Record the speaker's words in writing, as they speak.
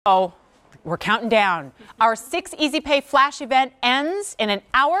Oh, we're counting down. Our 6 Easy Pay Flash event ends in 1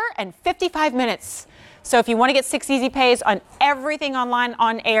 hour and 55 minutes. So if you want to get 6 Easy Pays on everything online,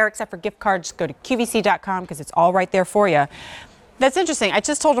 on air, except for gift cards, go to QVC.com because it's all right there for you. That's interesting. I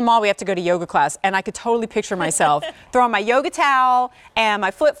just told them all we have to go to yoga class, and I could totally picture myself throwing my yoga towel and my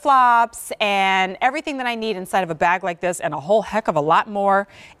flip-flops and everything that I need inside of a bag like this and a whole heck of a lot more.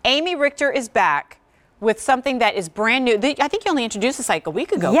 Amy Richter is back with something that is brand new. I think you only introduced this like a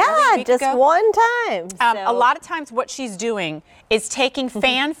week ago. Yeah, just one time. A lot of times what she's doing is taking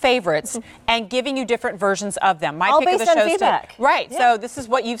fan favorites and giving you different versions of them. My all pick based of the on show feedback. Right, Yeah. so this is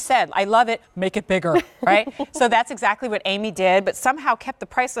what you've said. I love it, make it bigger, right? So that's exactly what Amy did, but somehow kept the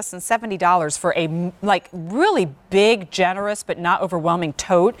price less than $70 for a like really big, generous, but not overwhelming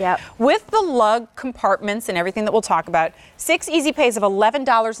tote. Yep. With the lug compartments and everything that we'll talk about. 6 Easy Pays of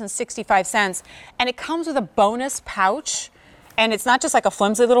 $11.65, and it comes with a bonus pouch. And it's not just like a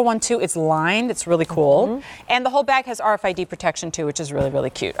flimsy little one, too. It's lined. It's really cool. And the whole bag has RFID protection, too, which is really, really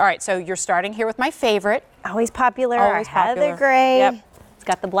cute. All right, so you're starting here with my favorite. Always popular. Always popular. Heather gray. Yep. It's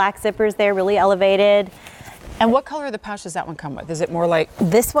got the black zippers there, really elevated. And what color of the pouch does that one come with? Is it more like...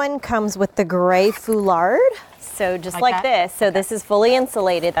 This one comes with the gray foulard. So just like this. So this is fully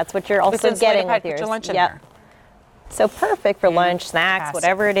insulated. That's what you're also getting with yours. Put your lunch in Yep. there. So perfect for lunch, snacks,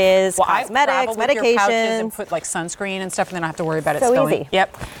 whatever it is, cosmetics, medications. And put like sunscreen and stuff, and then I don't have to worry about it So spilling. easy.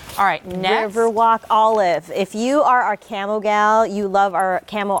 Yep. All right, next. Riverwalk Olive. If you are our camo gal, you love our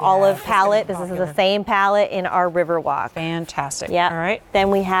camo olive palette. This is the same palette in our Riverwalk. Fantastic. Yeah. All right.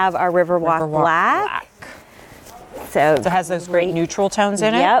 Then we have our Riverwalk Black. So it has those great neutral tones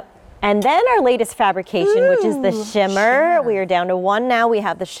in it. Yep. And then our latest fabrication, which is the shimmer. We are down to one now. We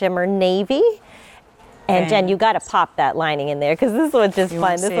have the shimmer navy. And Jen, you got to pop that lining in there because this one's just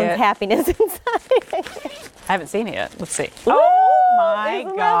fun. This one's happiness inside. I haven't seen it yet. Let's see. Oh my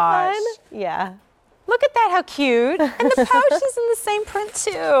gosh. Yeah. Look at that, how cute. And the pouch is in the same print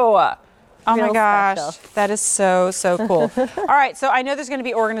too. Oh my gosh, that is so, so cool. All right, so I know there's going to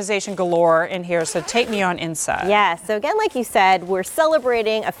be organization galore in here, so take me on inside. Yeah, so again, like you said, we're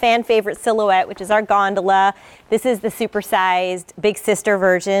celebrating a fan favorite silhouette, which is our Gondola. This is the supersized big sister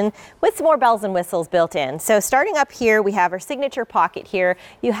version with some more bells and whistles built in. So starting up here, we have our signature pocket here.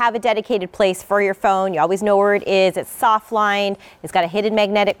 You have a dedicated place for your phone. You always know where it is. It's soft lined. It's got a hidden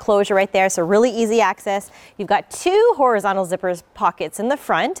magnetic closure right there, so really easy access. You've got 2 horizontal zippers pockets in the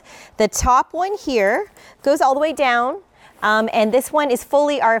front. The top one here goes all the way down. And this one is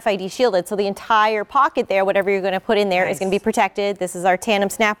fully RFID shielded, so the entire pocket there, whatever you're going to put in there, is going to be protected. This is our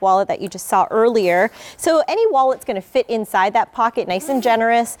tandem snap wallet that you just saw earlier. So any wallet's going to fit inside that pocket, nice and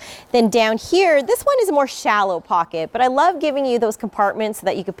generous. Then down here, this one is a more shallow pocket, but I love giving you those compartments so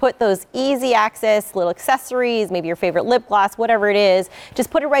that you could put those easy access, little accessories, maybe your favorite lip gloss, whatever it is. Just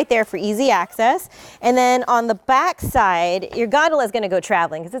put it right there for easy access. And then on the back side, your gondola is going to go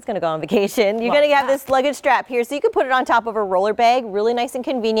traveling because it's going to go on vacation. You're going to have this luggage strap here, so you can put it on top of a roller bag, really nice and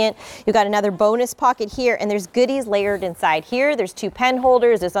convenient. You've got another bonus pocket here, and there's goodies layered inside here. There's 2 pen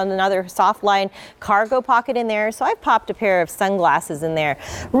holders. There's another soft line cargo pocket in there. So I've popped a pair of sunglasses in there.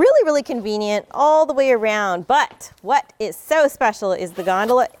 Really, really convenient all the way around. But what is so special is the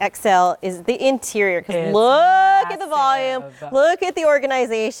Gondola XL is the interior. Because look at the volume, look at the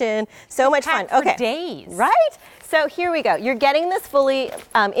organization. So much fun. Okay, days. Right? So here we go. You're getting this fully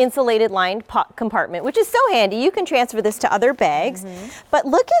insulated lined compartment, which is so handy. You can transfer this to other bags. But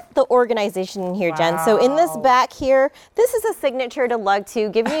look at the organization in here, Jen. So in this back here, this is a signature to Lug 2,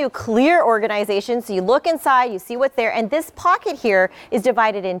 giving you clear organization. So you look inside, you see what's there. And this pocket here is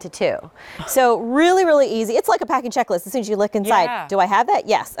divided into 2. So really, really easy. It's like a packing checklist as soon as you look inside. Yeah. Do I have that?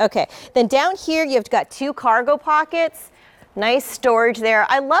 Yes. Okay. Then down here, you've got 2 cargo pockets. Nice storage there.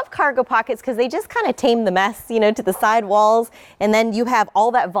 I love cargo pockets because they just kind of tame the mess, you know, to the side walls. And then you have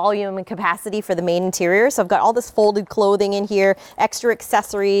all that volume and capacity for the main interior. So I've got all this folded clothing in here, extra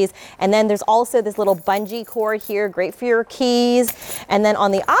accessories. And then there's also this little bungee cord here, great for your keys. And then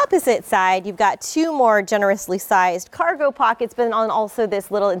on the opposite side, you've got 2 more generously sized cargo pockets, but on also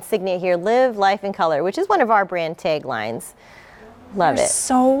this little insignia here, Live Life in Color, which is one of our brand taglines. Love it.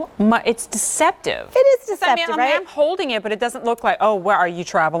 So much. It's deceptive. It is deceptive, right? I'm holding it, but it doesn't look like, oh, where are you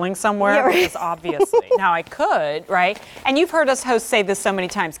traveling somewhere? Yeah, right. Because obviously. Now I could, right? And you've heard us hosts say this so many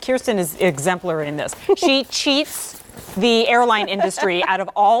times. Kirsten is exemplary in this. She cheats the airline industry out of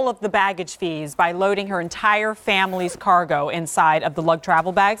all of the baggage fees by loading her entire family's cargo inside of the Lug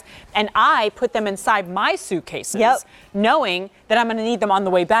travel bags. And I put them inside my suitcases, knowing that I'm going to need them on the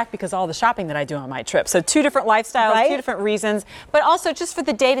way back because of all the shopping that I do on my trip. So 2 different lifestyles, 2 different reasons, but also just for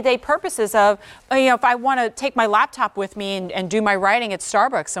the day-to-day purposes of, if I want to take my laptop with me and do my writing at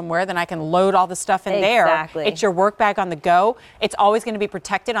Starbucks somewhere, then I can load all the stuff in there. It's your work bag on the go. It's always going to be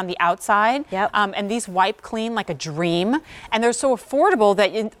protected on the outside. And these wipe clean like a dream. And they're so affordable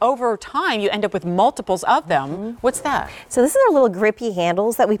that over time you end up with multiples of them. What's that? So this is our little grippy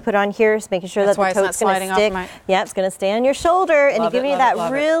handles that we put on here, just making sure that the tote's going to stick. It's going to stay on your shoulder, and you give me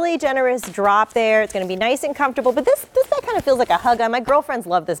that really generous drop there. It's going to be nice and comfortable. But this bag kind of feels like a hug on. My girlfriends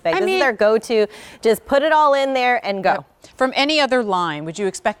love this bag. This is their go-to. Just put it all in there and go. From any other line, would you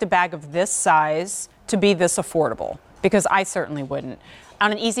expect a bag of this size to be this affordable? Because I certainly wouldn't.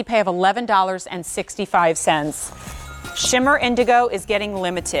 On an easy pay of $11.65. Shimmer Indigo is getting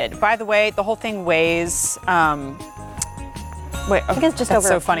limited. By the way, the whole thing weighs, wait, I think it's just that's over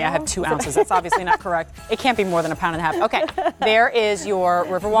so funny. I have 2 ounces. That's obviously not correct. It can't be more than 1.5 pounds. Okay, there is your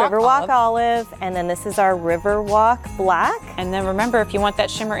Riverwalk Olive, and then this is our Riverwalk Black. And then remember, if you want that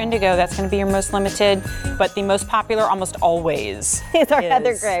Shimmer Indigo, that's going to be your most limited, but the most popular almost always It's our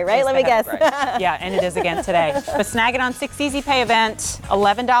Heather Gray, right? Let me guess. Yeah, and it is again today. But snag it on 6 Easy Pay event,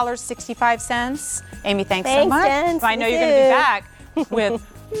 $11.65. Amy, thanks so much. Jen, I know you're going to be back with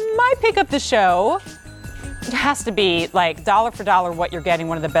my pick up the show. It has to be like dollar for dollar what you're getting,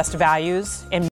 one of the best values in